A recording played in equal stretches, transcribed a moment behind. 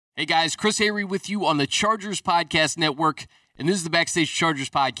Hey guys, Chris Hayre with you on the Chargers Podcast Network, and this is the Backstage Chargers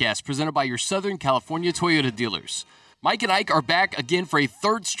Podcast presented by your Southern California Toyota dealers. Mike and Ike are back again for a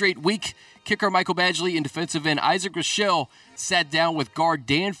third straight week. Kicker Michael Badgley and defensive end Isaac Rochelle sat down with guard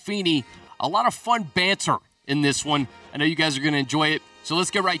Dan Feeney. A lot of fun banter in this one. I know you guys are going to enjoy it, so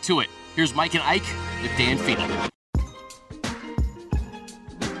let's get right to it. Here's Mike and Ike with Dan Feeney.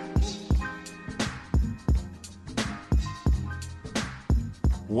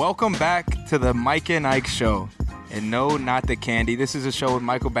 Welcome back to the Mike and Ike Show. And no, not the candy. This is a show with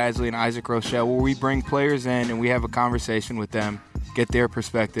Michael Badgley and Isaac Rochelle where we bring players in and we have a conversation with them, get their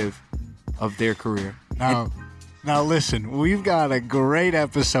perspective of their career. Now listen, we've got a great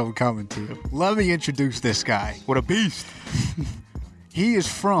episode coming to you. Let me introduce this guy. What a beast. He is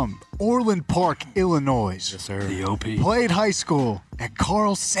from Orland Park, Illinois. Yes, sir. The OP. Played high school at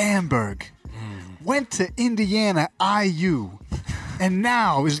Carl Sandburg. Went to Indiana IU. And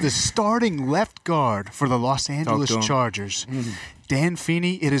now is the starting left guard for the Los Angeles Chargers. Dan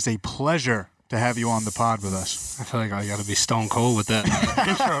Feeney, it is a pleasure to have you on the pod with us. I feel like I got to be stone cold with that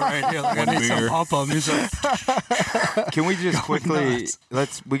intro right here. Like I need some pop-up music. Can we just quickly,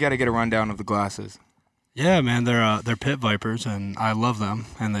 we got to get a rundown of the glasses. Yeah, man, they're Pit Vipers, and I love them,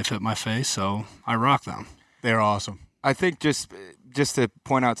 and they fit my face, so I rock them. They're awesome. I think just to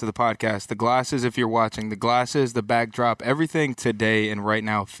point out to the podcast, the glasses, if you're watching, the glasses, the backdrop, everything today and right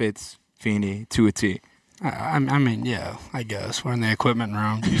now fits Feeney to a T. I mean, yeah, I guess. We're in the equipment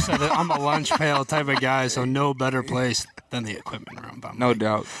room. You said that I'm a lunch pail type of guy, so no better place than the equipment room. No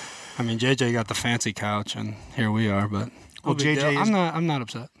doubt. I mean, JJ got the fancy couch, and here we are, but I'm not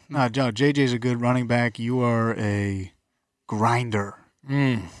upset. No, JJ's a good running back. You are a grinder.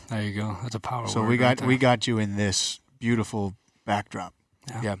 There you go. That's a power So word. we got you in this beautiful backdrop.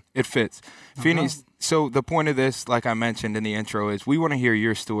 Yeah, it fits. Feeney, so the point of this, like I mentioned in the intro, is we want to hear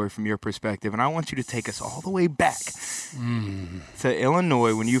your story from your perspective, and I want you to take us all the way back to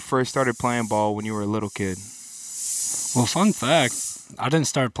Illinois when you first started playing ball when you were a little kid. Well, fun fact, I didn't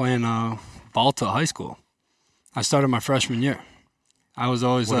start playing ball till high school. I started my freshman year. I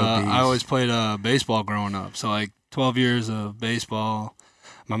always played baseball growing up, so like 12 years of baseball.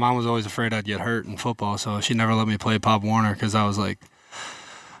 My mom was always afraid I'd get hurt in football, so she never let me play Pop Warner because I was a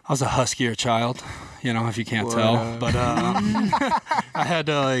huskier child, if you can't tell. But I had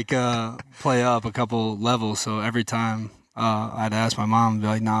to play up a couple levels, so every time I'd ask my mom, be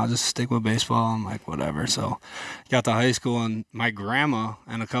like, "Nah, just stick with baseball." I'm like, whatever. So got to high school, and my grandma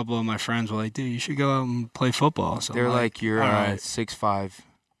and a couple of my friends were like, "Dude, you should go out and play football." So they're like, "You're right. 6'5".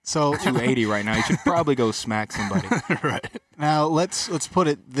 So 280 right now. You should probably go smack somebody. Right. Now let's put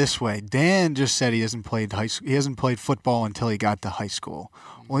it this way. Dan just said he hasn't played football until he got to high school.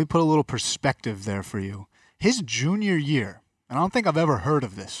 Well, let me put a little perspective there for you. His junior year, and I don't think I've ever heard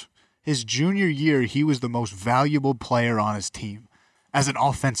of this. His junior year, he was the most valuable player on his team as an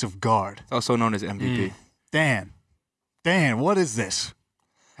offensive guard. Also known as MVP. Dan, what is this?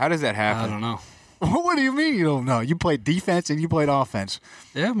 How does that happen? I don't know. What do you mean you don't know? You played defense and you played offense.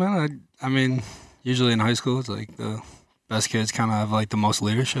 Yeah, man. I mean, usually in high school, it's like the best kids kind of have like the most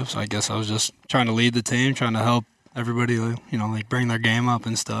leadership. So I guess I was just trying to lead the team, trying to help everybody, bring their game up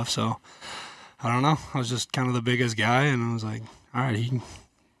and stuff. So I don't know. I was just kind of the biggest guy, and I was like, all right,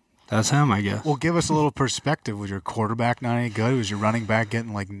 that's him, I guess. Well, give us a little perspective. Was your quarterback not any good? Was your running back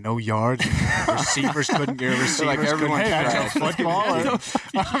getting no yards? Receivers couldn't get receivers. Like everyone's trash. Football.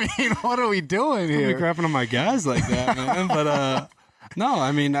 I mean, what are we doing Don't here? be crapping on my guys like that, man. But no,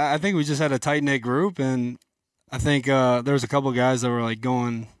 I mean, I think we just had a tight knit group, and I think there was a couple guys that were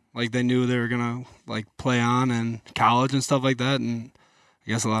going, they knew they were gonna play on in college and stuff like that, and I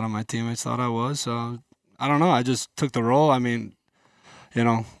guess a lot of my teammates thought I was. So I don't know. I just took the role. I mean,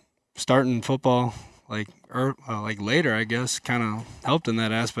 starting football later, I guess, kind of helped in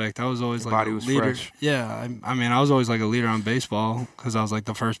that aspect. I was always body a was leader. fresh. Yeah, I mean, I was always a leader on baseball because I was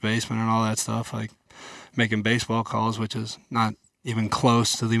the first baseman and all that stuff, making baseball calls, which is not even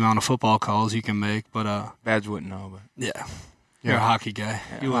close to the amount of football calls you can make. But Badge wouldn't know, but yeah, you're a hockey guy.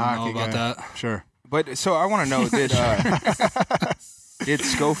 You wouldn't know about that. Sure. But so I want to know, did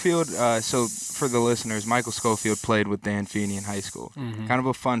Schofield? So for the listeners, Michael Schofield played with Dan Feeney in high school. Mm-hmm. Kind of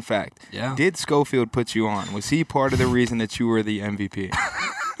a fun fact. Yeah. Did Schofield put you on? Was he part of the reason that you were the MVP?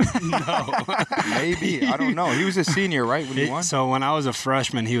 No. Maybe. I don't know. He was a senior, right, when he won? So when I was a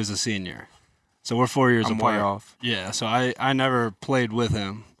freshman, he was a senior. So we're 4 years I'm apart. way off. Yeah, so I never played with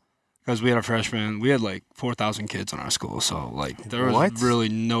him because we had a freshman. We had 4,000 kids in our school, so there was What? really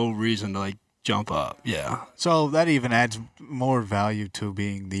no reason to jump up. Yeah. So that even adds more value to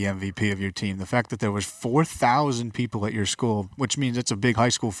being the MVP of your team. The fact that there was 4,000 people at your school, which means it's a big high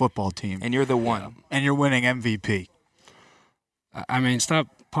school football team, And you're the one. and you're winning MVP. I mean, stop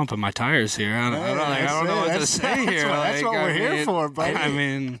pumping my tires here. I don't know what to say here. That's what we're here for, buddy. I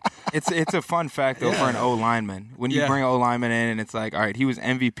mean, It's a fun fact though for an O lineman. When you bring an O lineman in, and it's like, all right, he was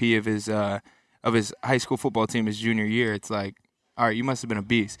MVP of his high school football team his junior year. It's like, all right, you must have been a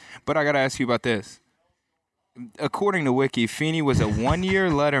beast. But I got to ask you about this. According to Wiki, Feeney was a 1-year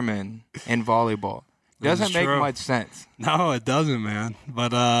letterman in volleyball. Doesn't make much sense. No, it doesn't, man.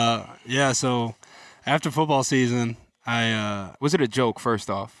 But yeah. So after football season, Was it a joke? First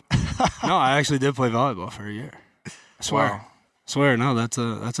off, no, I actually did play volleyball for a year. I swear. Wow. Swear, no, that's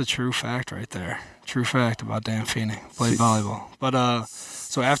a true fact right there. True fact about Dan Feeney. Played volleyball. But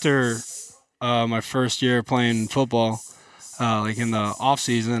so after my first year playing football, like in the off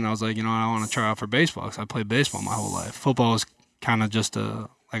season, I was like, I want to try out for baseball because I played baseball my whole life. Football was kind of just a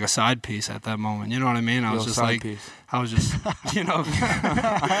side piece at that moment. You know what I mean? I was just side piece. Little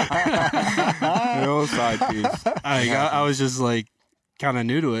side piece. I was just like kind of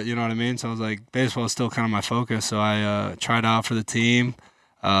new to it. You know what I mean? So I was like, baseball is still kind of my focus. So I tried out for the team,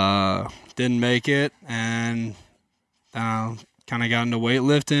 didn't make it, and kind of got into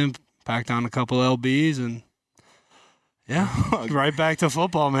weightlifting, packed on a couple lbs, and right back to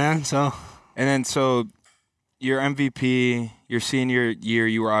football, man. So And then so your MVP, your senior year,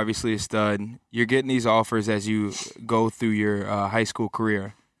 you were obviously a stud. You're getting these offers as you go through your high school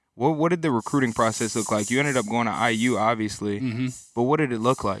career. What did the recruiting process look like? You ended up going to IU, obviously, but what did it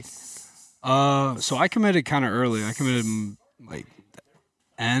look like? So I committed kind of early. I committed like the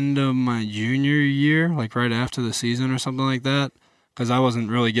end of my junior year, like right after the season or something like that, because I wasn't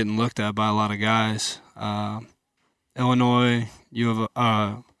really getting looked at by a lot of guys. Illinois,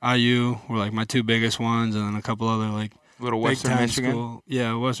 IU were like my two biggest ones, and then a couple other like Little Western Michigan? school,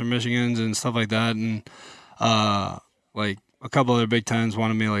 Western Michigans and stuff like that, and like a couple other Big Tens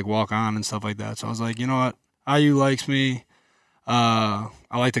wanted me to like walk on and stuff like that. So I was like, you know what, IU likes me. I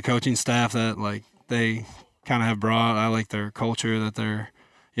like the coaching staff that like they kind of have brought. I like their culture that they're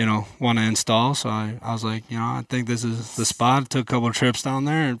want to install. So I was like, I think this is the spot. Took a couple of trips down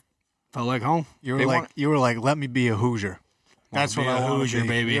there and felt like home. You were like, let me be a Hoosier. That's what I want to be.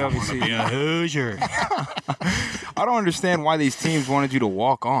 Baby. I want to be a Hoosier. I don't understand why these teams wanted you to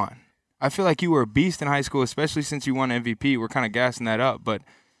walk on. I feel like you were a beast in high school, especially since you won MVP. We're kind of gassing that up, but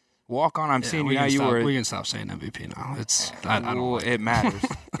walk on. I'm seeing now you were. We can stop saying MVP now. I don't like it matters.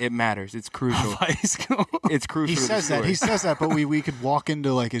 It matters. It's crucial. high school. It's crucial. He says that. He says that, but we could walk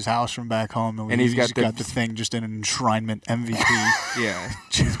into like his house from back home, and he's got the thing just in an enshrinement MVP. Yeah,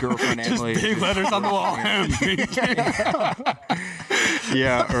 his girlfriend Emily. Big letters on the wall.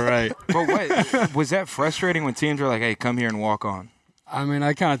 Yeah, right. But what was that frustrating when teams were like, "Hey, come here and walk on"? I mean,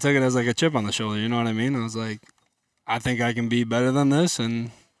 I kind of took it as like a chip on the shoulder. You know what I mean? I was like, I think I can be better than this,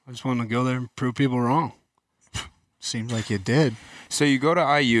 and I just want to go there and prove people wrong. Seems like you did. So you go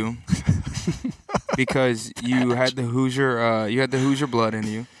to IU because you had the Hoosier blood in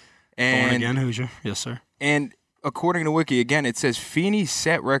you, Born and again Hoosier, yes sir. And according to Wiki, again, it says Feeney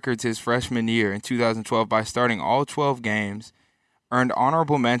set records his freshman year in 2012 by starting all 12 games, earned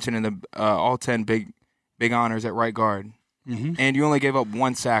honorable mention in the all 10 big honors at right guard, and you only gave up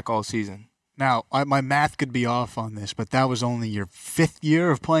 1 sack all season. Now, my math could be off on this, but that was only your 5th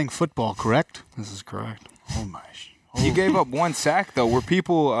year of playing football, correct? This is correct. Oh my! You gave up 1 sack though. Were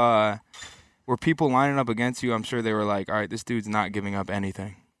people lining up against you? I'm sure they were like, "All right, this dude's not giving up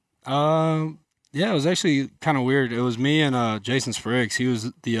anything." Yeah, it was actually kind of weird. It was me and Jason Spriggs. He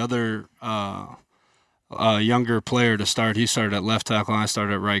was the other younger player to start. He started at left tackle, and I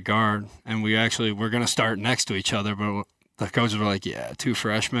started at right guard. And we actually were going to start next to each other, but the coaches were like, "Yeah, 2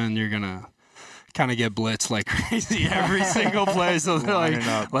 freshmen, you're going to kind of get blitzed like crazy every single play." So they're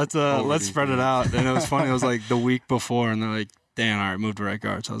like, let's spread it out. And it was funny. It was like the week before, and they're like, "Dan, all right, move to right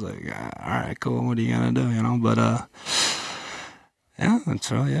guard." So I was like, "All right, cool. What are you going to do?" But yeah,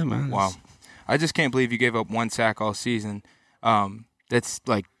 that's really it, man. Wow. I just can't believe you gave up 1 sack all season. It's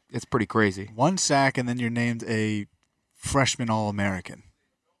pretty crazy. 1 sack, and then you're named a freshman All-American.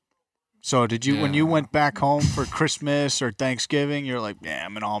 So did you, when you went back home for Christmas or Thanksgiving, you're like, "Yeah,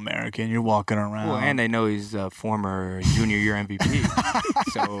 I'm an All-American." You're walking around. Well, and they know he's a former junior year MVP.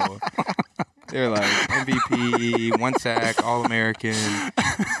 So they're like, MVP, 1 sack, All-American.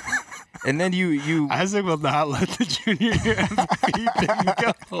 And then you Isaac will not let the junior year MVP thing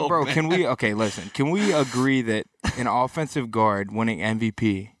go. Bro, can we agree that an offensive guard winning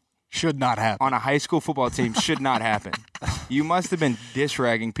MVP should not happen on a high school football team should not happen? You must have been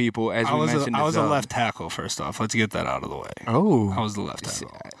dish-ragging people, as we mentioned. I was a left tackle, first off. Let's get that out of the way. Oh. I was the left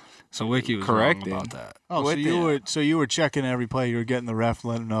tackle. So Wiki was Correct wrong about that. Oh, so you were checking every play. You were getting the ref,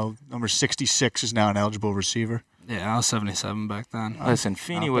 letting him know number 66 is now an eligible receiver. Yeah, I was 77 back then. Listen,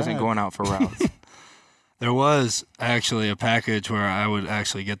 Feeney wasn't going out for routes. There was actually a package where I would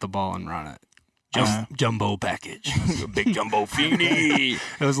actually get the ball and run it. Jumbo package. Big jumbo Feeney.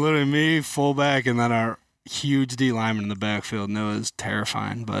 It was literally me, fullback, and then our huge D lineman in the backfield, and it was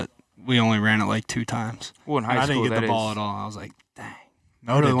terrifying, but we only ran it like 2 times. Well, in high school, I didn't get the ball at all. I was like, dang. I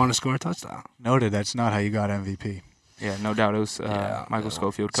Noted. really want to score a touchdown. Noted. That's not how you got MVP. Yeah, no doubt. It was Michael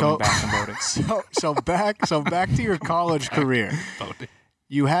Schofield coming back and voting. So back to your college career.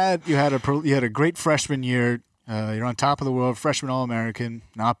 You had a great freshman year. You're on top of the world, freshman All-American,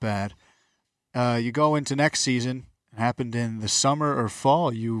 not bad. You go into next season. It happened in the summer or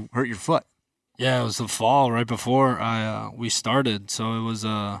fall. You hurt your foot. Yeah, it was the fall right before we started. So it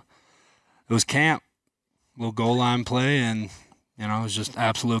was camp, little goal line play, and it was just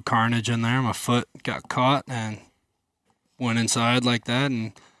absolute carnage in there. My foot got caught and went inside like that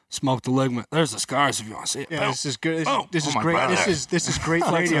and smoked the ligament. There's the scars if you want to see it. Yeah, this is good. This is my great. brother. This is great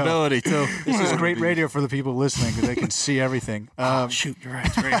radio. Flexibility too. This is great radio for the people listening because they can see everything. Shoot, you're right.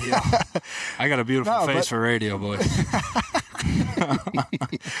 It's radio. I got a beautiful face for radio, boys.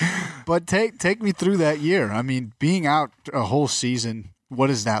 But take me through that year. I mean, being out a whole season. What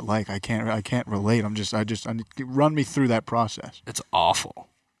is that like? I can't relate. Run me through that process. It's awful.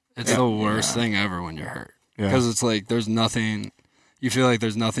 It's the worst thing ever when you're hurt. Because it's like there's nothing. You feel like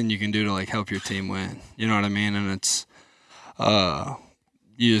there's nothing you can do to like help your team win. You know what I mean? And it's,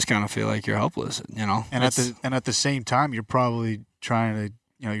 you just kind of feel like you're helpless. And at the same time, you're probably trying to.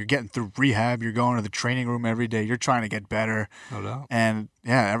 You're getting through rehab. You're going to the training room every day. You're trying to get better. No doubt. And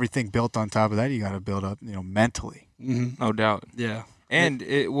everything built on top of that, you got to build up. Mentally. Mm-hmm. No doubt. Yeah. And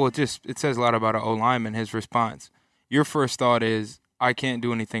it says a lot about an O-lineman, his response. Your first thought is, I can't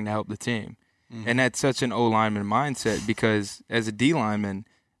do anything to help the team. Mm-hmm. And that's such an O-lineman mindset because as a D-lineman,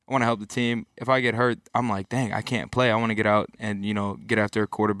 I want to help the team. If I get hurt, I'm like, dang, I can't play. I want to get out and, get after a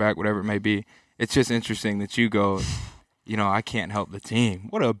quarterback, whatever it may be. It's just interesting that you go, I can't help the team.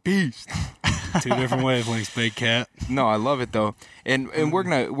 What a beast. 2 different wavelengths, big cat. No, I love it, though. And we're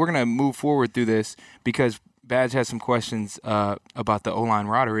gonna move forward through this because Badge has some questions about the O-line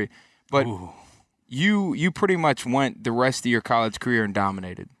lottery, but you pretty much went the rest of your college career and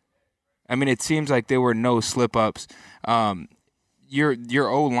dominated. I mean, it seems like there were no slip-ups. Your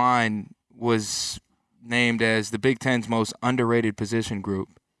O-line was named as the Big Ten's most underrated position group.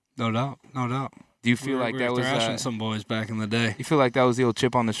 No doubt, no doubt. Do you feel like that was thrashing some boys back in the day? You feel like that was the old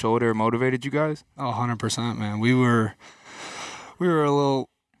chip on the shoulder motivated you guys? Oh, 100%, man. We were a little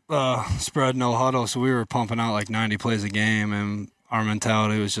spread no huddle, so we were pumping out like 90 plays a game, and our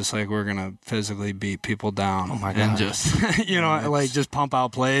mentality was just like we're gonna physically beat people down. Oh my God. And just just pump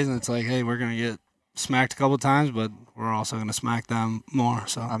out plays, and it's like, hey, we're gonna get smacked a couple times, but we're also gonna smack them more.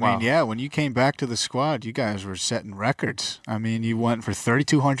 So I mean, when you came back to the squad, you guys were setting records. I mean, you went for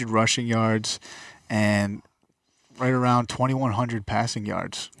 3,200 rushing yards and right around 2,100 passing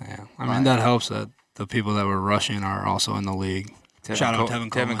yards. Yeah, I mean that helps that the people that were rushing are also in the league. Shout out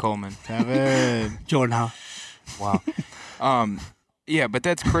Tevin Coleman. Tevin. Jordan Howe. Wow. Yeah, but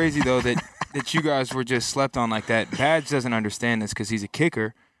that's crazy, though, that you guys were just slept on like that. Badge doesn't understand this because he's a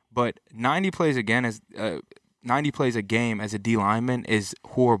kicker, but 90 plays a game as a D lineman is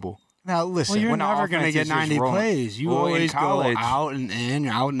horrible. Now, listen. Well, you're never going to get 90 plays. You always go out and in,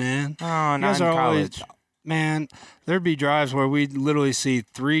 out and in. Oh, not in college. Man, there'd be drives where we'd literally see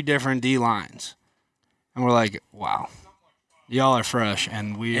 3 different D lines, and we're like, wow. Y'all are fresh,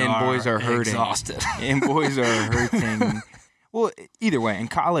 and boys are hurting. Exhausted. And boys are hurting. Well, either way, in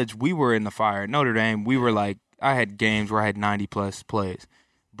college, we were in the fire. At Notre Dame, we were like, I had games where I had 90-plus plays.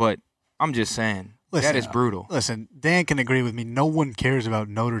 But I'm just saying, that is brutal. Listen, Dan can agree with me. No one cares about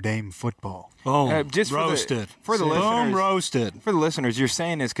Notre Dame football. Boom. Just roasted. For the listeners, boom, roasted. For the listeners, you're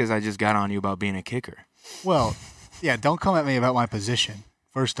saying this because I just got on you about being a kicker. Well, yeah, don't come at me about my position.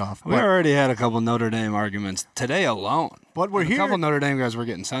 First off, we already had a couple Notre Dame arguments today alone. But we're here. A couple Notre Dame guys were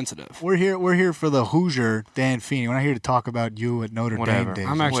getting sensitive. We're here for the Hoosier Dan Feeney. We're not here to talk about you at Notre Dame days.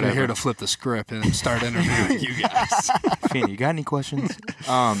 I'm actually here to flip the script and start interviewing you guys. Feeney, you got any questions?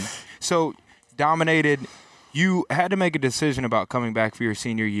 So dominated. You had to make a decision about coming back for your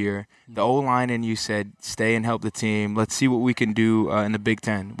senior year. The O-line and you said, stay and help the team. Let's see what we can do in the Big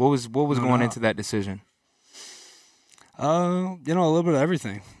Ten. What was going into that decision? A little bit of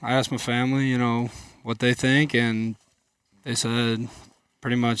everything. I asked my family, what they think, and they said,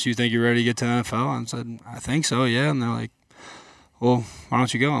 pretty much, you think you're ready to get to the NFL? I said, I think so, yeah. And they're like, well, why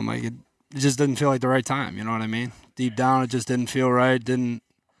don't you go? I'm like, it just didn't feel like the right time. You know what I mean? Deep down, it just didn't feel right. I don't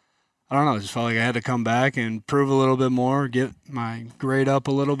know. It just felt like I had to come back and prove a little bit more, get my grade up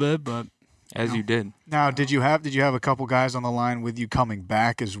a little bit, but. As you did. Now, did you have a couple guys on the line with you coming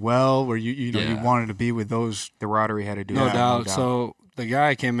back as well, where you wanted to be with those? The Rotary had to do No that. doubt. So the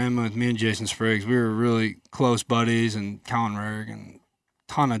guy came in with me and Jason Spriggs. We were really close buddies, and Colin Rarick and a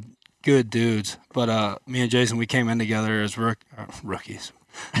ton of good dudes. But me and Jason, we came in together as rookies.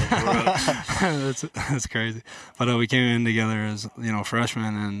 That's crazy. But we came in together as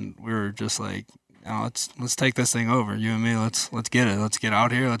freshmen, and we were just like, let's take this thing over. You and me, let's get it. Let's get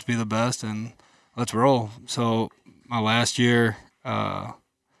out here. Let's be the best, and let's roll. So my last year, my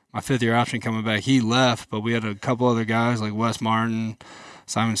 5th-year option coming back, he left, but we had a couple other guys like Wes Martin,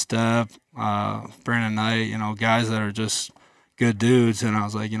 Simon Stepp, Brandon Knight. Guys that are just good dudes. And I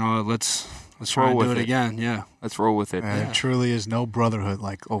was like, let's try and do it again. Yeah, let's roll with it. There truly is no brotherhood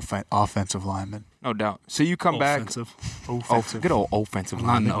like offensive linemen. No doubt. So you come offensive. Back. Good old offensive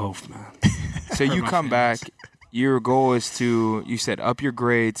lineman. Not an oaf, man. So you come back. Your goal is to, you said, up your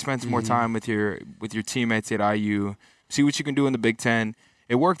grade, spend some more time with your teammates at IU, see what you can do in the Big Ten.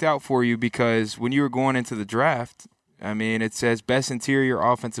 It worked out for you because when you were going into the draft, I mean, it says best interior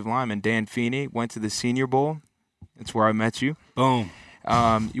offensive lineman, Dan Feeney, went to the Senior Bowl. That's where I met you. Boom.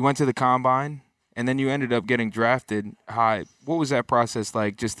 You went to the Combine, and then you ended up getting drafted high. What was that process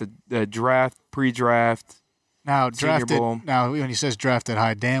like, just the draft, pre-draft? Now, when he says drafted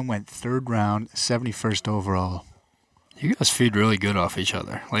high, Dan went 3rd round, 71st overall. You guys feed really good off each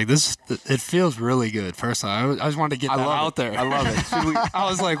other. Like this, it feels really good. First time, I just wanted to get that out there. I love it. I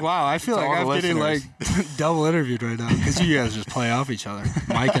was like, wow, I feel like I'm getting like double interviewed right now because you guys just play off each other.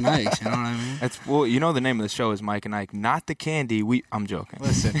 Mike and Ike, you know what I mean? The name of the show is Mike and Ike, not the candy. I'm joking.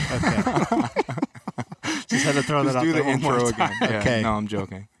 Listen, okay. Just had to throw that out there. Do the intro again. Yeah, okay. No, I'm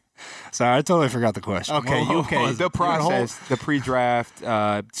joking. Sorry, I totally forgot the question. Okay, The process, the pre-draft,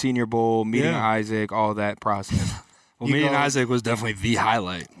 Senior Bowl, meeting Isaac, all that process. Well, meeting Isaac was definitely the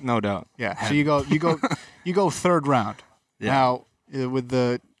highlight. No doubt. Yeah. So you go 3rd round. Yeah. Now, with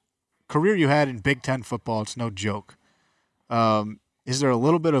the career you had in Big Ten football, it's no joke. Is there a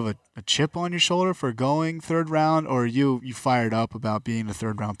little bit of a chip on your shoulder for going 3rd round, or are you fired up about being a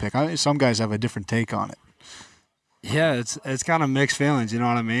 3rd round pick? Some guys have a different take on it. Yeah, it's kind of mixed feelings, you know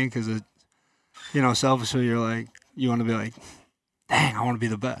what I mean? Because selfishly, you want to be like, dang, I want to be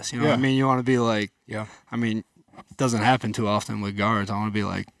the best. You know what I mean? You want to be like, I mean, it doesn't happen too often with guards. I want to be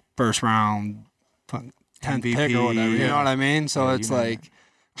like 1st round, 10th MVP, pick or whatever. You know what I mean? So it's like,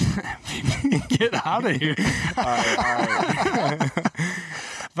 get out of here. All right.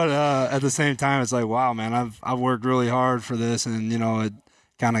 But at the same time, it's like, wow, man, I've worked really hard for this, and it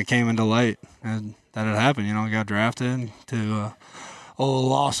kind of came into light and that it happened. I got drafted to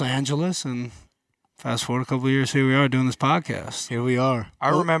Los Angeles, and fast forward a couple of years, here we are doing this podcast. Here we are. I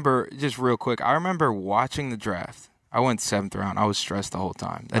remember, just real quick, I remember watching the draft. I went 7th round. I was stressed the whole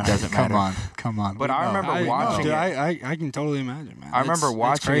time. That doesn't matter. Come on. But I remember watching it. I can totally imagine, man. I remember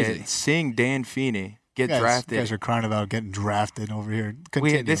watching it, seeing Dan Feeney get drafted. You guys are crying about getting drafted over here.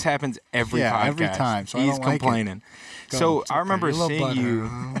 Continue. This happens every podcast. Every time. So he's complaining. So I remember seeing you.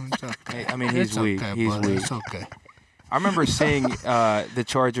 I mean, he's weak. He's weak. It's okay. I remember seeing the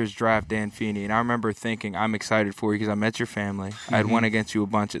Chargers draft Dan Feeney, and I remember thinking, I'm excited for you because I met your family. I had won against you a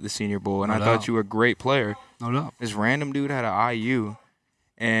bunch at the Senior Bowl, and I thought you were a great player. No doubt. This random dude had an IU,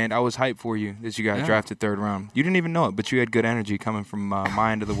 and I was hyped for you that you got drafted 3rd round. You didn't even know it, but you had good energy coming from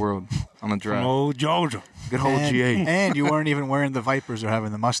my end of the world on the draft. From old Georgia. Good old G8. And you weren't even wearing the Vipers or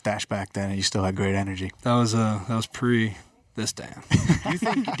having the mustache back then, and you still had great energy. That was pre this Dan.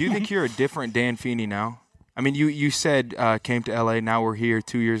 Do you think you're a different Dan Feeney now? I mean, you said came to LA. Now we're here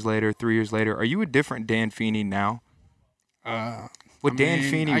 2 years later, 3 years later. Are you a different Dan Feeney now? Dan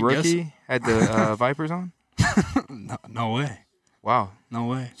Feeney rookie had the Vipers on? No way. Wow. No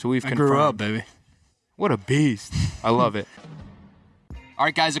way. So I grew up, baby. What a beast. I love it. All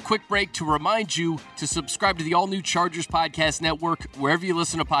right, guys, a quick break to remind you to subscribe to the all-new Chargers Podcast Network wherever you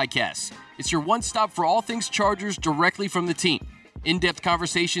listen to podcasts. It's your one stop for all things Chargers directly from the team. In-depth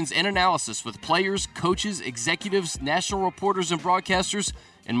conversations and analysis with players, coaches, executives, national reporters and broadcasters,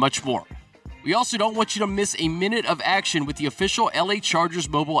 and much more. We also don't want you to miss a minute of action with the official LA Chargers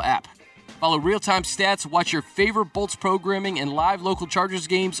mobile app. Follow real-time stats, watch your favorite Bolts programming, and live local Chargers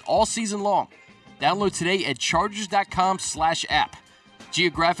games all season long. Download today at chargers.com/app.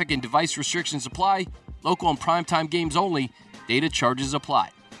 Geographic and device restrictions apply. Local and primetime games only. Data charges apply.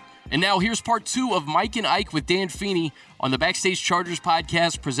 And now here's part 2 of Mike and Ike with Dan Feeney on the Backstage Chargers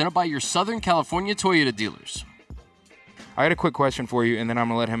podcast presented by your Southern California Toyota dealers. I had a quick question for you, and then I'm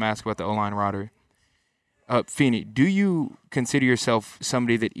going to let him ask about the O-line lottery. Feeney, do you consider yourself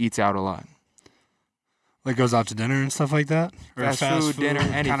somebody that eats out a lot? Like goes out to dinner and stuff like that? Or Fast food, dinner,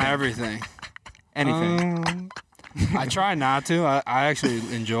 anything. Kind of everything. Anything. I try not to. I actually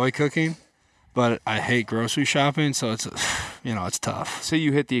enjoy cooking, but I hate grocery shopping, so it's, it's tough. So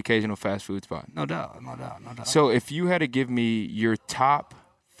you hit the occasional fast food spot? No doubt. So if you had to give me your top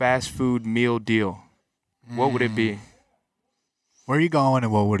fast food meal deal, what would it be? Where are you going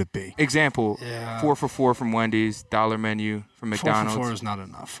and what would it be? Example, 4 for $4 from Wendy's, dollar menu from McDonald's. 4 for $4 is not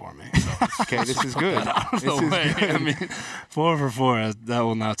enough for me. So okay, this is good. This is good. I mean, 4 for $4, that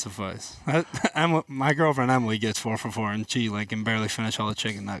will not suffice. My girlfriend Emily gets 4 for $4, and she can barely finish all the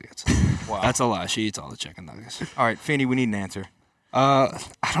chicken nuggets. Wow. That's a lie. She eats all the chicken nuggets. All right, Feeney, we need an answer. I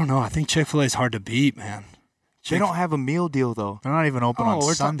don't know. I think Chick-fil-A is hard to beat, man. They don't have a meal deal, though. They're not even open on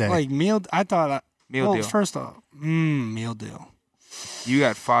Sunday. Meal. I thought. Meal deal. First off, meal deal. You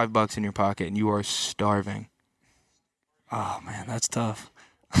got $5 in your pocket and you are starving. Oh man, that's tough.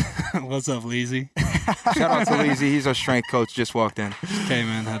 What's up, Leezy? Shout out to Leezy. He's our strength coach. Just walked in. Okay,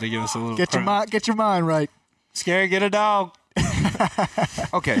 man, had to give us a little. Get your mind right. Scary, get a dog.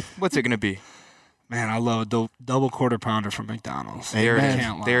 Okay, what's it gonna be? Man, I love a double quarter pounder from McDonald's. There it is.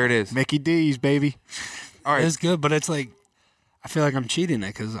 Can't lie. There it is. Mickey D's, baby. All right, it's good, but it's like I feel like I'm cheating it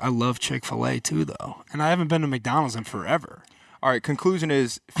because I love Chick-fil-A too, though, and I haven't been to McDonald's in forever. All right, conclusion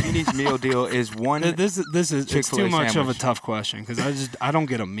is Feeney's meal deal is one. This is it's too much sandwich. of a tough question because I don't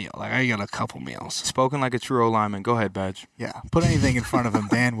get a meal. Like I get a couple meals. Spoken like a true O-lineman. Go ahead, Badge. Yeah, put anything in front of him,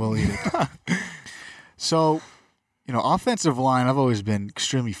 Dan will eat it. So, offensive line, I've always been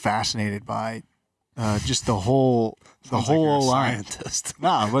extremely fascinated by just the whole O-line.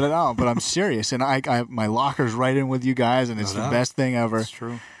 But I'm serious, and I my locker's right in with you guys, and it's the best thing ever. It's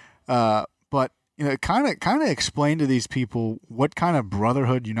true. But kind of explain to these people what kind of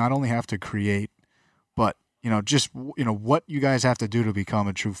brotherhood you not only have to create, but just what you guys have to do to become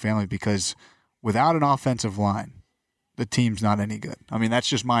a true family. Because without an offensive line, the team's not any good. I mean, that's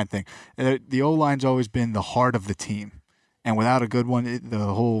just my thing. The O-line's always been the heart of the team, and without a good one, the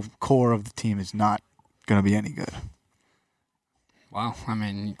whole core of the team is not going to be any good. Wow, I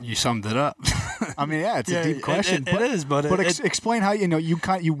mean, you summed it up. I mean, yeah, it's a deep question. It is, but explain how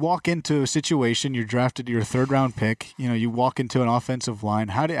you walk into a situation. You're drafted, you're a third-round pick. You walk into an offensive line.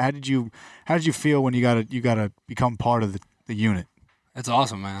 How did you feel when you gotta become part of the unit? It's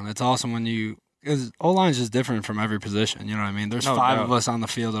awesome, man. It's awesome when because O-line is just different from every position. You know what I mean? There's No 5 doubt. of us on the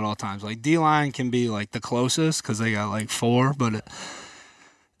field at all times. Like D-line can be like the closest because they got like 4, but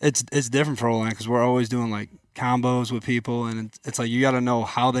it's different for O-line because we're always doing like combos with people, and it's like you got to know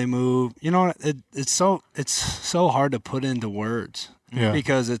how they move. It's so hard to put into words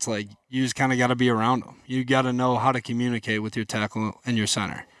because it's like you just kind of got to be around them. You got to know how to communicate with your tackle and your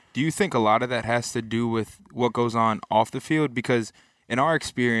center. Do you think a lot of that has to do with what goes on off the field? Because in our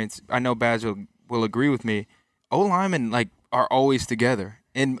experience, I know Badge will agree with me, O-linemen are always together.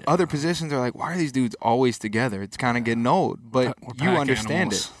 In other positions, they're like, why are these dudes always together? It's kind of getting old, but you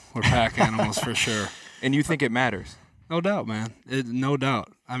understand it. We're pack animals for sure. And you think it matters? No doubt, man. No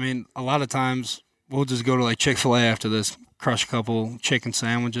doubt. I mean, a lot of times we'll just go to like Chick-fil-A after this, crush a couple chicken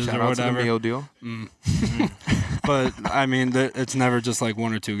sandwiches Shout or out whatever. to the meal deal. But I mean, it's never just like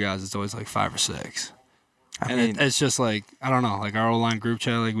 1 or 2 guys. It's always like 5 or 6. It's just like, I don't know, like our O-line group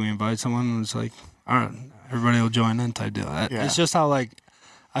chat, like we invite someone and it's like, all right, everybody will join in type deal. It's just how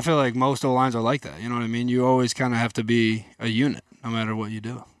I feel like most O-lines are like that. You know what I mean? You always kind of have to be a unit no matter what you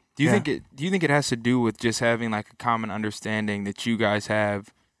do. Do you think it has to do with just having like a common understanding that you guys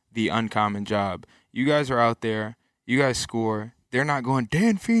have the uncommon job? You guys are out there, you guys score. They're not going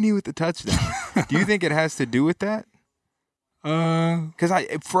Dan Feeney with the touchdown. Do you think it has to do with that? Because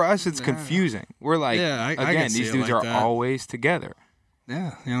for us it's confusing. We're like, again, these dudes are always together.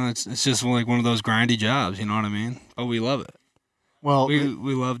 Yeah, it's just like one of those grindy jobs. You know what I mean? But we love it. Well, we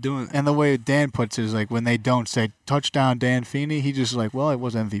love doing it. And the way Dan puts it is like when they don't say touchdown Dan Feeney, he just like, well, it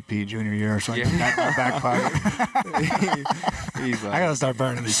was MVP junior year, so I got that in my back pocket. He's like, I gotta start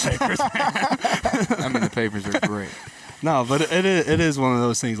burning these papers. I mean, the papers are great. No, but it is one of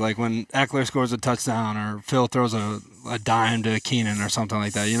those things. Like when Eckler scores a touchdown or Phil throws a dime to Keenan or something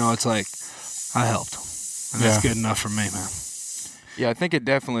like that. It's like I helped, and that's good enough for me, man. Yeah, I think it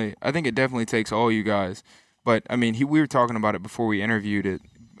definitely takes all you guys. But I mean, we were talking about it before we interviewed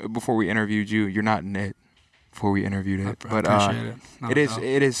you. You're not in it before we interviewed it. I appreciate it.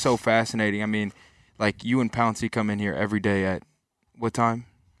 It is so fascinating. I mean, like you and Pouncey come in here every day at what time?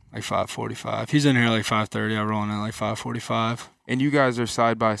 Like 5:45. He's in here like 5:30. I roll in at like 5:45. And you guys are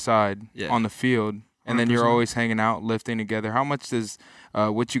side by side on the field. And then you're always hanging out, lifting together. How much does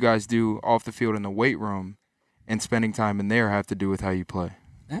what you guys do off the field in the weight room and spending time in there have to do with how you play?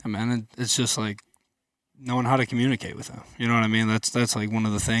 Yeah, man, it's just like knowing how to communicate with them. You know what I mean? That's like one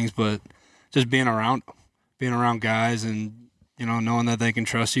of the things, but just being around guys and, you know, knowing that they can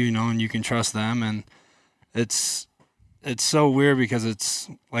trust you, knowing you can trust them. And it's so weird because it's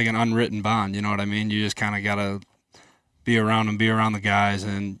like an unwritten bond. You know what I mean? You just kind of got to be around them, be around the guys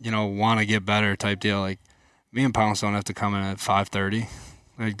and, you know, want to get better type deal. Like me and Pounce don't have to come in at 5:30.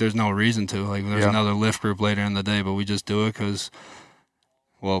 Like there's no reason to. Like there's another lift group later in the day, but we just do it because,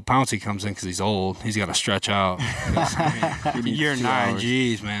 well, Pouncey comes in because he's old. He's got to stretch out. I mean, year 9,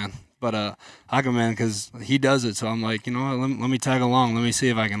 geez, man. But I come in because he does it. So I'm like, you know what, let me tag along. Let me see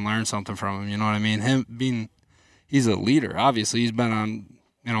if I can learn something from him. You know what I mean? Him being, he's a leader. Obviously, he's been on,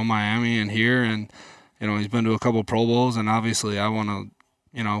 you know, Miami and here. And, you know, he's been to a couple Pro Bowls. And obviously I want to,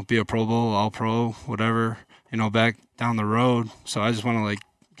 you know, be a Pro Bowl, All-Pro, whatever, you know, back down the road. So I just want to, like,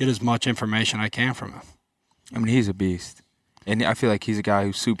 get as much information I can from him. I mean, he's a beast. And I feel like he's a guy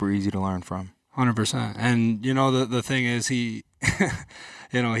who's super easy to learn from. 100%. And, you know, the thing is he,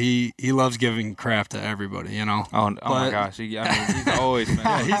 you know, he loves giving crap to everybody, you know. Oh my gosh. I mean, he's always, man.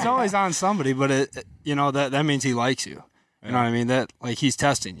 Yeah, he's always on somebody, but, it you know, that means he likes you. You know what I mean? That, like, he's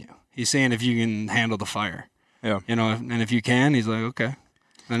testing you. He's seeing if you can handle the fire. Yeah. You know, and if you can, he's like, okay.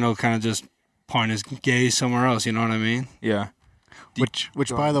 Then he'll kind of just point his gaze somewhere else, you know what I mean? Yeah. Which,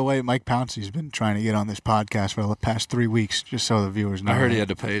 by the way, Mike Pouncey's been trying to get on this podcast for the past 3 weeks, just so the viewers know. I heard he had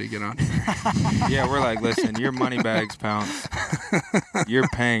to pay to get on here. Yeah, we're like, listen, your money bags, Pounce. You're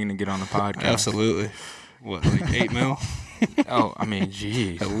paying to get on the podcast. Absolutely. What, like 8 mil? Oh, I mean,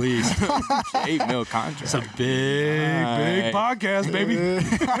 geez. At least. $8 million contract. It's a big podcast, baby.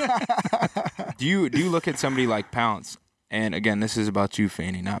 Do you look at somebody like Pounce, and again, this is about you,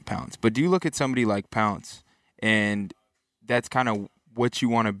 Fanny, not Pounce, but do you look at somebody like Pounce, and that's kind of what you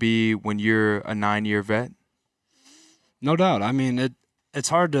want to be when you're a 9-year vet? No doubt. I mean, it's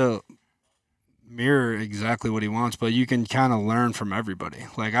hard to mirror exactly what he wants, but you can kind of learn from everybody.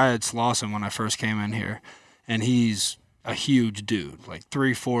 Like, I had Slauson when I first came in here, and he's a huge dude, like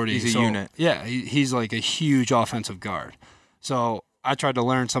 340. He's a unit. Yeah, he's like a huge offensive guard. So I tried to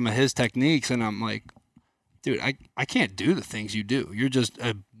learn some of his techniques, and I'm like, dude, I can't do the things you do. You're just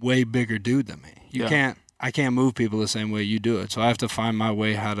a way bigger dude than me. I can't move people the same way you do it. So I have to find my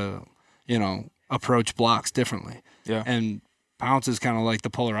way how to, you know, approach blocks differently. Yeah. And Pounce is kind of like the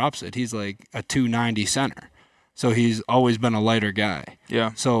polar opposite. He's like a 290 center. So he's always been a lighter guy.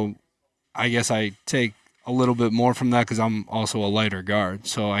 Yeah. So I guess I take a little bit more from that because I'm also a lighter guard.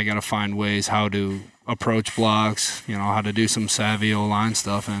 So I got to find ways how to approach blocks, you know, how to do some savvy O-line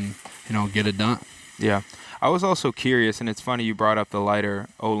stuff and, you know, get it done. Yeah. I was also curious, and it's funny you brought up the lighter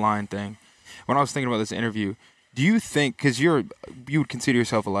O-line thing. When I was thinking about this interview, do you think, because you would consider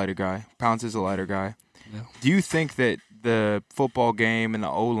yourself a lighter guy, Pounce is a lighter guy, do you think that the football game and the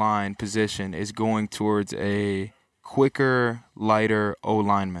O-line position is going towards a quicker, lighter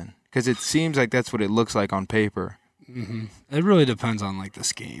O-lineman? Because it seems like that's what it looks like on paper. Mm-hmm. It really depends on, like, the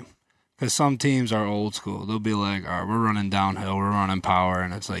scheme. Because some teams are old school. They'll be like, all right, we're running downhill, we're running power,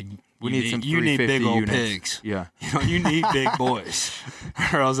 and it's like, you need big old units. pigs. Yeah. You know, you need big boys,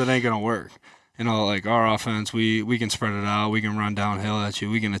 or else it ain't going to work. You know, like our offense, we can spread it out. We can run downhill at you.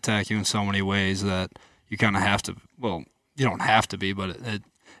 We can attack you in so many ways that you kind of have to, well, you don't have to be, but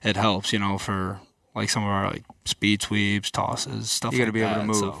it helps, you know, for like some of our like speed sweeps, tosses, stuff like that. You got to be able to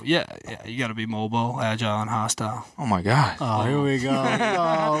move. So, yeah, you got to be mobile, agile, and hostile. Oh, my gosh. Oh, here we go.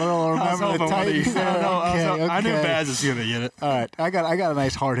 Oh, remember the Titans. I knew Baz was going to get it. All right, I got a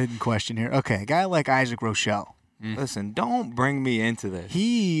nice hard-hitting question here. Okay, a guy like Isaac Rochelle. Listen, don't bring me into this.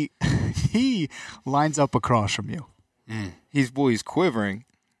 He lines up across from you. He's quivering.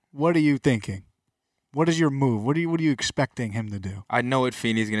 What are you thinking? What is your move? What are you expecting him to do? I know what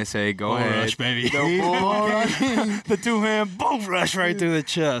Feeney's going to say. Go ahead. Rush, baby. The two-hand bull rush right through the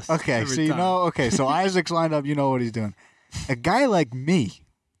chest. Okay, so you know, so Isaac's lined up. You know what he's doing. A guy like me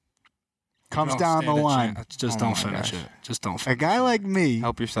comes down the line. Just don't finish it. Just don't finish it. A guy like me.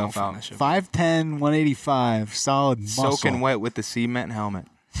 Help yourself out. 5'10", 185, solid muscle. Soaking wet with the cement helmet.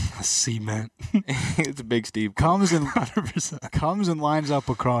 Cement. It's a big Steve. Comes and 100%. Comes and lines up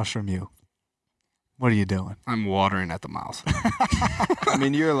across from you. What are you doing? I'm watering at the mouth. I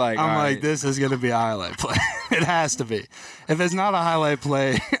mean, you're like, I'm like, this is going to be a highlight play. It has to be. If it's not a highlight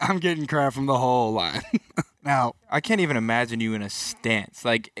play, I'm getting crap from the whole line. Now, I can't even imagine you in a stance.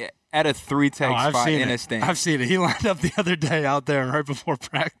 Like, at a 3-tech spot in a stance. I've seen it. He lined up the other day out there right before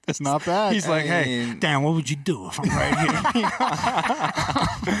practice. Not bad. He's like, hey, Dan, what would you do if I'm right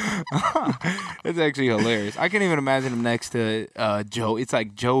here? It's actually hilarious. I can't even imagine him next to Joe. It's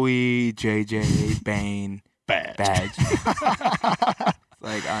like Joey, JJ, Bane, Badge.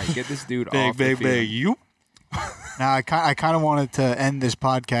 Like, all right, get this dude off the field. Big, you. Now, I kind of wanted to end this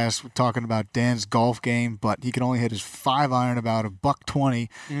podcast talking about Dan's golf game, but he can only hit his 5-iron about $120,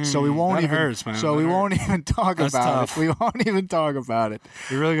 so we won't that even. hurts, man. So That we hurts. won't even talk That's about tough. it. We won't even talk about it.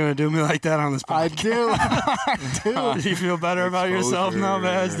 You're really gonna do me like that on this I podcast? do, I do. Do you feel better about yourself now,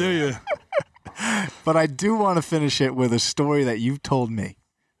 Badge? Do you? But I do want to finish it with a story that you've told me.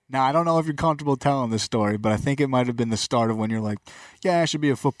 Now, I don't know if you're comfortable telling this story, but I think it might have been the start of when you're like, yeah, I should be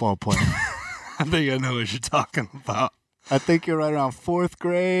a football player. I think I know what you're talking about. I think you're right around 4th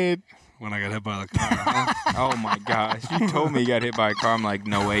grade. When I got hit by the car. Huh? Oh my gosh! You told me he got hit by a car. I'm like,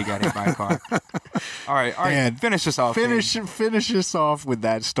 no way, he got hit by a car. All right. Dan, finish us off. Finish us off with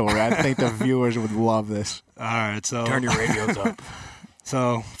that story. I think the viewers would love this. All right, so Turn your radios up.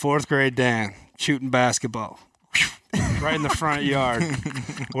 So 4th grade Dan shooting basketball, right in the front yard.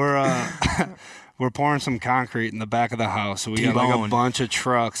 We're pouring some concrete in the back of the house, so we got like a T-bone. bunch of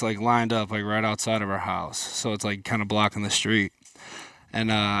trucks like lined up like right outside of our house. So it's like kind of blocking the street.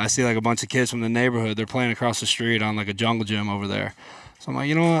 And I see like a bunch of kids from the neighborhood. They're playing across the street on like a jungle gym over there. So I'm like,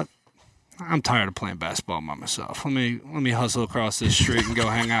 you know what? I'm tired of playing basketball by myself. Let me hustle across this street and go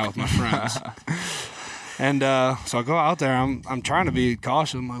hang out with my friends. And so I go out there. I'm trying to be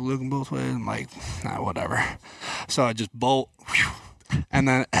cautious. I'm like looking both ways. I'm like, nah, whatever. So I just bolt. And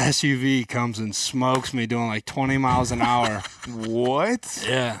then SUV comes and smokes me doing like 20 miles an hour. What?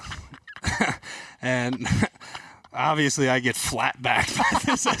 Yeah. And obviously I get flat backed by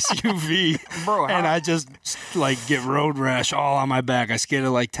this SUV. Bro, and I just like get road rash all on my back. I skidded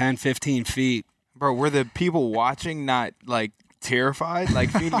like 10, 15 feet. Bro, were the people watching not like terrified? Like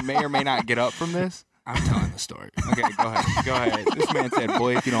Feeney may or may not get up from this. I'm telling the story. Okay, go ahead. Go ahead. This man said,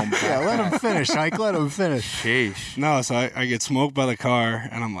 boy, if you don't back Yeah, let him finish, Ike. Let him finish. Sheesh. No, so I get smoked by the car,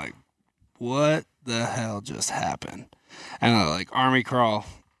 and I'm like, what the hell just happened? And I like army crawl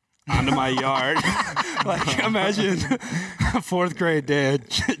onto my yard. Like, imagine a 4th grade dad,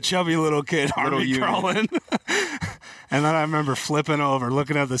 chubby little kid, army unit. crawling. And then I remember flipping over,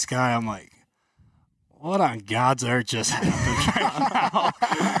 looking at the sky. I'm like, what on God's earth just happened right now?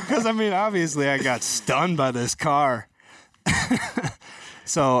 Because, I mean, obviously I got stunned by this car.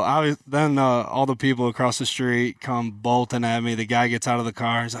 So then all the people across the street come bolting at me. The guy gets out of the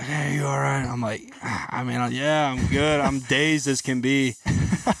car. He's like, hey, you all right? I'm like, I mean, yeah, I'm good. I'm dazed as can be.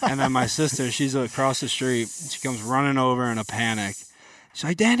 And then my sister, she's across the street. She comes running over in a panic. She's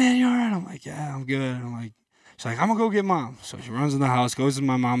like, Dan, you all right? I'm like, yeah, I'm good. I'm like, she's like, I'm going to go get Mom. So she runs in the house, goes to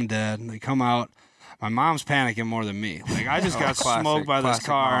my mom and dad, and they come out. My mom's panicking more than me. Like, I just got smoked by this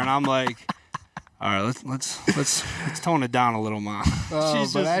car, and I'm like, all right, let's tone it down a little, Mom. Oh,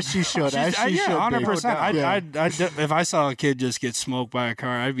 but as she should. As she should. 100%. Yeah. If I saw a kid just get smoked by a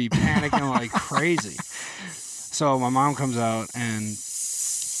car, I'd be panicking like crazy. So my mom comes out and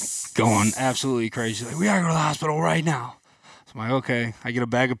going absolutely crazy. She's like, we gotta go to the hospital right now. So I'm like, okay. I get a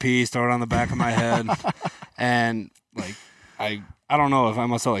bag of peas, throw it on the back of my head, and like I don't know if I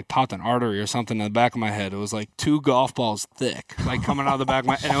must have like popped an artery or something in the back of my head. It was like 2 golf balls thick, like coming out of the back of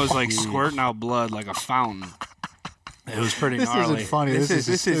my, and it was like squirting out blood like a fountain. It was pretty This gnarly. isn't funny. This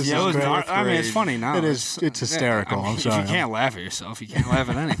is Yeah, it was great. I mean, it's funny now. It is. It's hysterical. I mean, I'm sorry. If you can't laugh at yourself, you can't laugh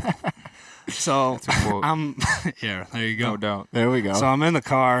at anything. So quote. yeah, there you go. No doubt. There we go. So I'm in the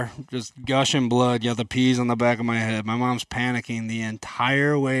car, just gushing blood, got the peas on the back of my head. My mom's panicking the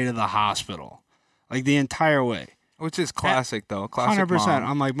entire way to the hospital. Like the entire way. Which is classic, though. Classic 100%. mom.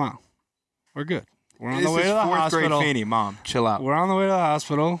 I'm like, Mom, we're good. We're on This the way is to the 4th hospital. grade Feeney. Mom, chill out. We're on the way to the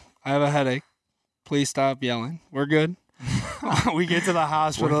hospital. I have a headache. Please stop yelling. We're good. We get to the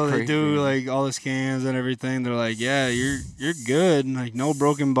hospital. They do like all the scans and everything. They're like, yeah, you're good. Like no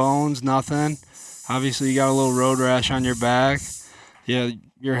broken bones, nothing. Obviously, you got a little road rash on your back. Yeah,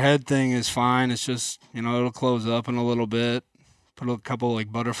 your head thing is fine. It's just, it'll close up in a little bit. Put a couple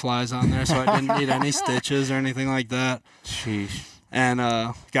like butterflies on there, so I didn't need any stitches or anything like that. Sheesh. And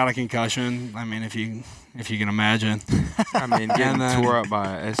got a concussion. I mean, if you can imagine. I mean, getting then- tore up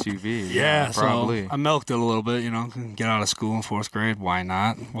by an SUV. Yeah, probably. So I milked it a little bit, get out of school in 4th grade. Why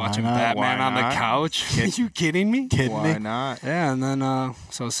not? Watching not? Batman Why on the not? couch. Are you kidding me? Kidding Why me? not? Yeah, and then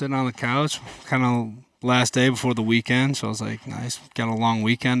so I was sitting on the couch, kind of last day before the weekend. So I was like, nice, got a long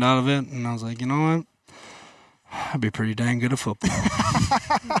weekend out of it. And I was like, you know what? I'd be pretty dang good at football.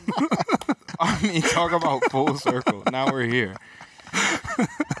 I mean, talk about full circle. Now we're here.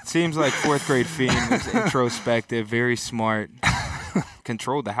 Seems like 4th grade Fiend was introspective, very smart,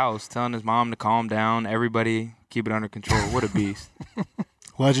 controlled the house, telling his mom to calm down, everybody keep it under control. What a beast.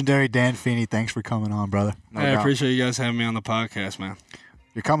 Legendary Dan Feeney, thanks for coming on, brother. No I doubt. appreciate you guys having me on the podcast, man.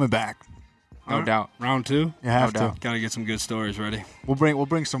 You're coming back. No All right. doubt. Round 2? You have No to. doubt. Got to get some good stories ready. We'll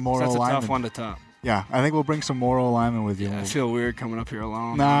bring some moral That's a alignment. tough one to top. Yeah, I think we'll bring some moral alignment with you. I feel weird coming up here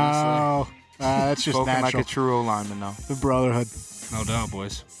alone. No, honestly. that's just Spoken natural. like a true O-lineman, though. The brotherhood. No doubt,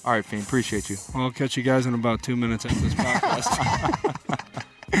 boys. All right, Fiend. Appreciate you. Well, I'll catch you guys in about 2 minutes after this podcast.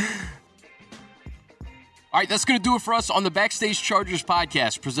 All right, that's going to do it for us on the Backstage Chargers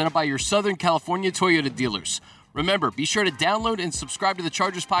podcast, presented by your Southern California Toyota dealers. Remember, be sure to download and subscribe to the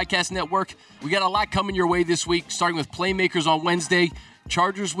Chargers Podcast Network. We got a lot coming your way this week, starting with Playmakers on Wednesday,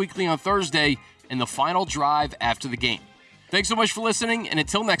 Chargers Weekly on Thursday, and the final drive after the game. Thanks so much for listening, and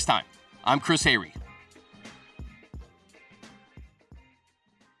until next time, I'm Chris Hayre.